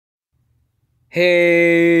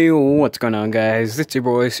Hey, what's going on, guys? It's your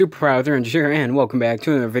boy Super Proud here, and welcome back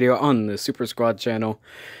to another video on the Super Squad channel,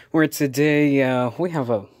 where today we have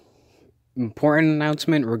a important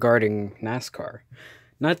announcement regarding NASCAR.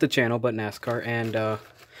 Not the channel, but NASCAR. And while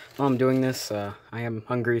I'm doing this, I am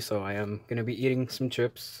hungry, so I am gonna be eating some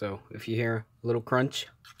chips. So if you hear a little crunch,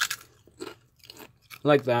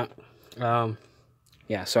 like that,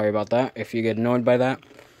 yeah, sorry about that if you get annoyed by that.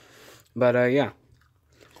 But yeah.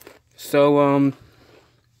 So,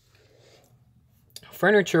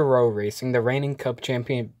 Furniture Row Racing, the reigning Cup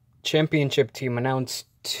championship team, announced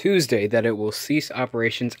Tuesday that it will cease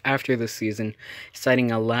operations after the season,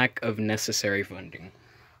 citing a lack of necessary funding.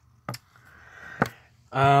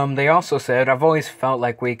 They also said, "I've always felt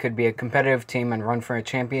like we could be a competitive team and run for a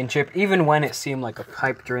championship, even when it seemed like a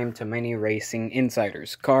pipe dream to many racing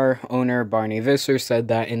insiders." Car owner Barney Visser said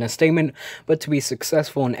that in a statement, "But to be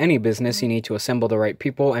successful in any business, you need to assemble the right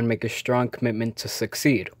people and make a strong commitment to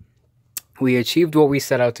succeed. We achieved what we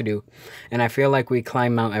set out to do, and I feel like we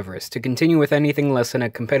climbed Mount Everest. To continue with anything less than a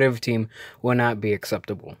competitive team will not be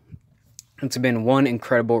acceptable. It's been one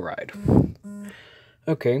incredible ride."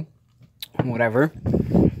 Okay, whatever.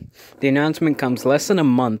 The announcement comes less than a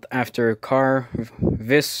month after Car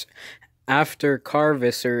Visser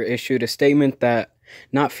issued a statement that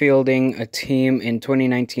not fielding a team in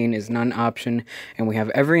 2019 is not an option, and we have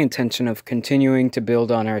every intention of continuing to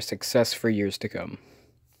build on our success for years to come.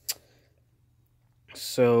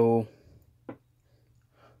 So,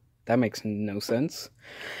 that makes no sense.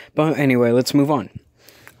 But anyway, let's move on.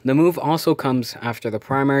 The move also comes after the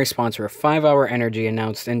primary sponsor of 5 Hour Energy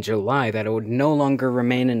announced in July that it would no longer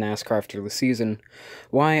remain in NASCAR after the season.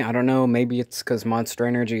 Why? I don't know. Maybe it's because Monster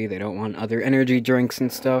Energy, they don't want other energy drinks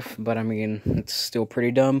and stuff. But I mean, it's still pretty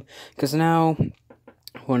dumb. Because now,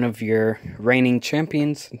 one of your reigning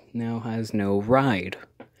champions now has no ride.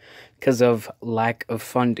 Because of lack of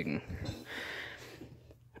funding.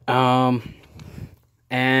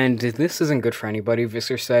 And this isn't good for anybody.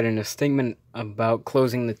 Visser said in a statement about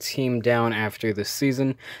closing the team down after the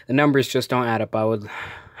season, "The numbers just don't add up. I would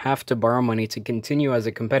have to borrow money to continue as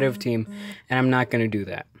a competitive team, and I'm not going to do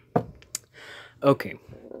that." Okay.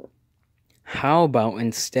 How about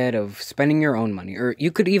instead of spending your own money, or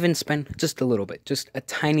you could even spend just a little bit, just a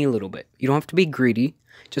tiny little bit. You don't have to be greedy.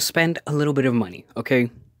 Just spend a little bit of money,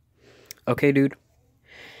 okay? Okay, dude?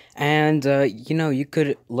 And, you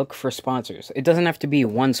could look for sponsors. It doesn't have to be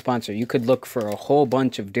one sponsor. You could look for a whole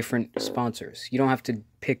bunch of different sponsors. You don't have to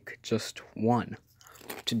pick just one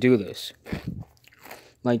to do this.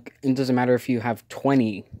 Like, it doesn't matter if you have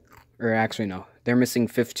 20, or actually, no, they're missing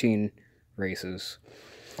 15 races.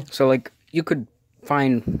 So, like, you could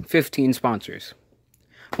find 15 sponsors.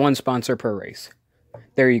 One sponsor per race.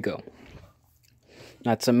 There you go.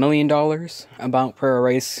 That's $1 million about per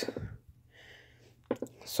race.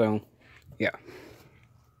 So, yeah.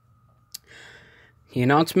 The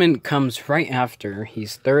announcement comes right after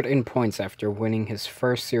he's third in points after winning his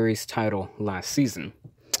first series title last season.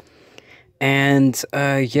 And,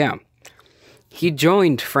 yeah. He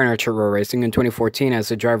joined Furniture Row Racing in 2014 as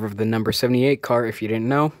the driver of the number 78 car, if you didn't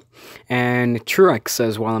know. And Truex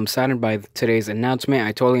says, "While I'm saddened by today's announcement,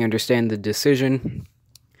 I totally understand the decision.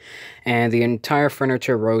 And the entire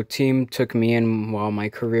Furniture Row team took me in while my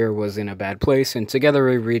career was in a bad place, and together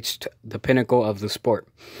we reached the pinnacle of the sport.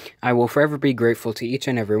 I will forever be grateful to each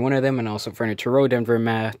and every one of them, and also Furniture Row, Denver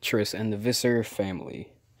Mattress, and the Visser family."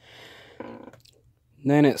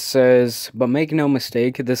 Then it says, "But make no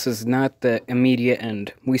mistake, this is not the immediate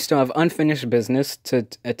end. We still have unfinished business to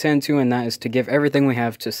attend to, and that is to give everything we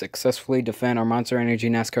have to successfully defend our Monster Energy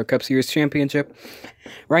NASCAR Cup Series championship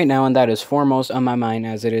right now, and that is foremost on my mind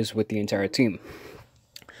as it is with the entire team."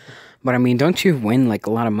 But I mean, don't you win like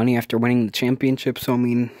a lot of money after winning the championship? So I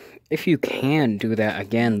mean, if you can do that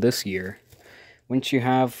again this year, wouldn't you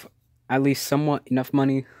have at least somewhat enough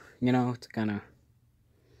money, to kind of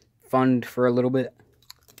fund for a little bit?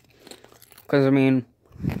 Because, I mean,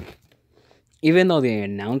 even though they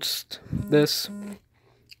announced this,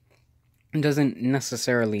 it doesn't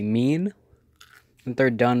necessarily mean that they're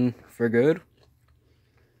done for good.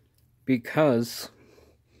 Because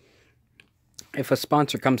if a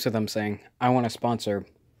sponsor comes to them saying, "I want to sponsor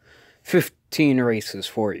 15 races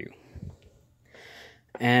for you,"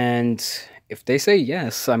 and if they say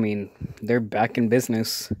yes, I mean, they're back in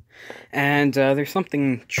business. And there's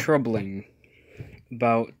something troubling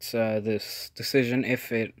about this decision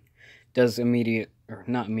if it does inevitably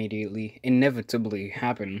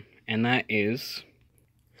happen, and that is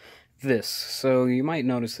this. So you might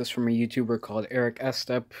notice this from a YouTuber called Eric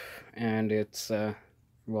Estep, and it's, the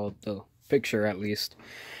picture at least.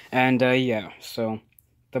 And, yeah, so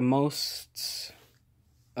the most,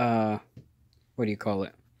 what do you call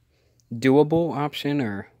it? Doable option,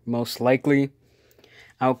 or most likely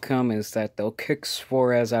outcome, is that they'll kick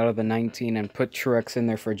Suarez out of the 19 and put Truex in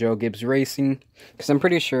there for Joe Gibbs Racing. Because I'm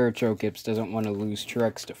pretty sure Joe Gibbs doesn't want to lose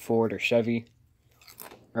Truex to Ford or Chevy.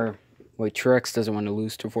 Or, wait, Truex doesn't want to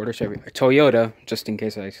lose to Ford or Chevy. Or Toyota, just in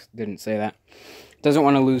case I didn't say that. Doesn't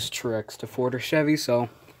want to lose Truex to Ford or Chevy, so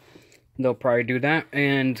they'll probably do that.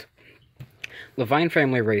 And Levine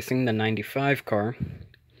Family Racing, the 95 car,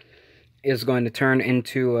 is going to turn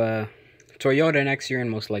into Toyota next year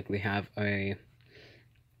and most likely have a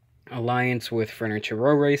alliance with Furniture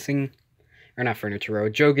Row Racing. Or not Furniture Row,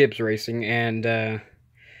 Joe Gibbs Racing. And,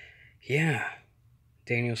 yeah,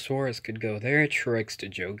 Daniel Suarez could go there, Truex to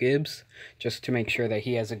Joe Gibbs, just to make sure that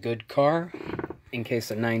he has a good car in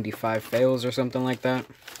case a 95 fails or something like that.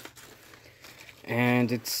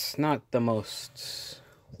 And it's not the most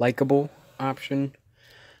likable option,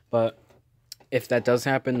 but if that does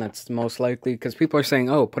happen, that's the most likely, because people are saying,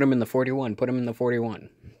 oh, put him in the 41, put him in the 41.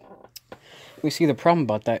 We see the problem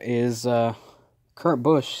about that is Kurt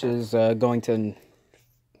Busch is going to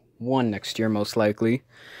 1 next year, most likely,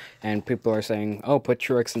 and people are saying, oh, put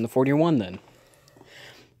Truex in the 41 then.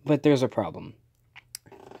 But there's a problem.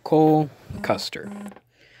 Cole Custer,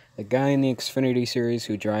 the guy in the Xfinity Series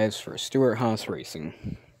who drives for Stewart-Haas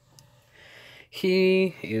Racing.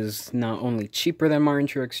 He is not only cheaper than Martin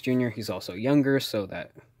Truex Jr., he's also younger,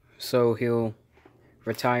 so he'll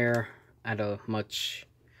retire at a much,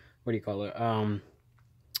 what do you call it?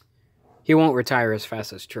 He won't retire as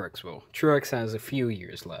fast as Truex will. Truex has a few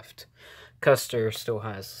years left. Custer still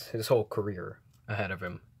has his whole career ahead of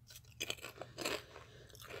him.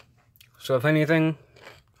 So if anything,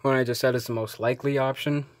 what I just said is the most likely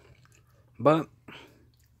option, but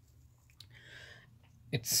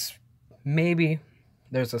it's maybe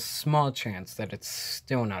there's a small chance that it's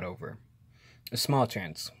still not over. A small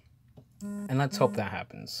chance. And let's hope that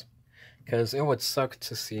happens. Because it would suck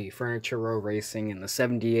to see Furniture Row Racing and the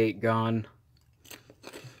 78 gone.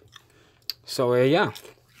 So, yeah.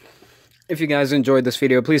 If you guys enjoyed this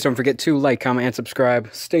video, please don't forget to like, comment, and subscribe.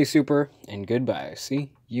 Stay super, and goodbye.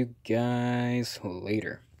 See you guys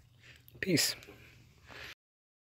later. Peace.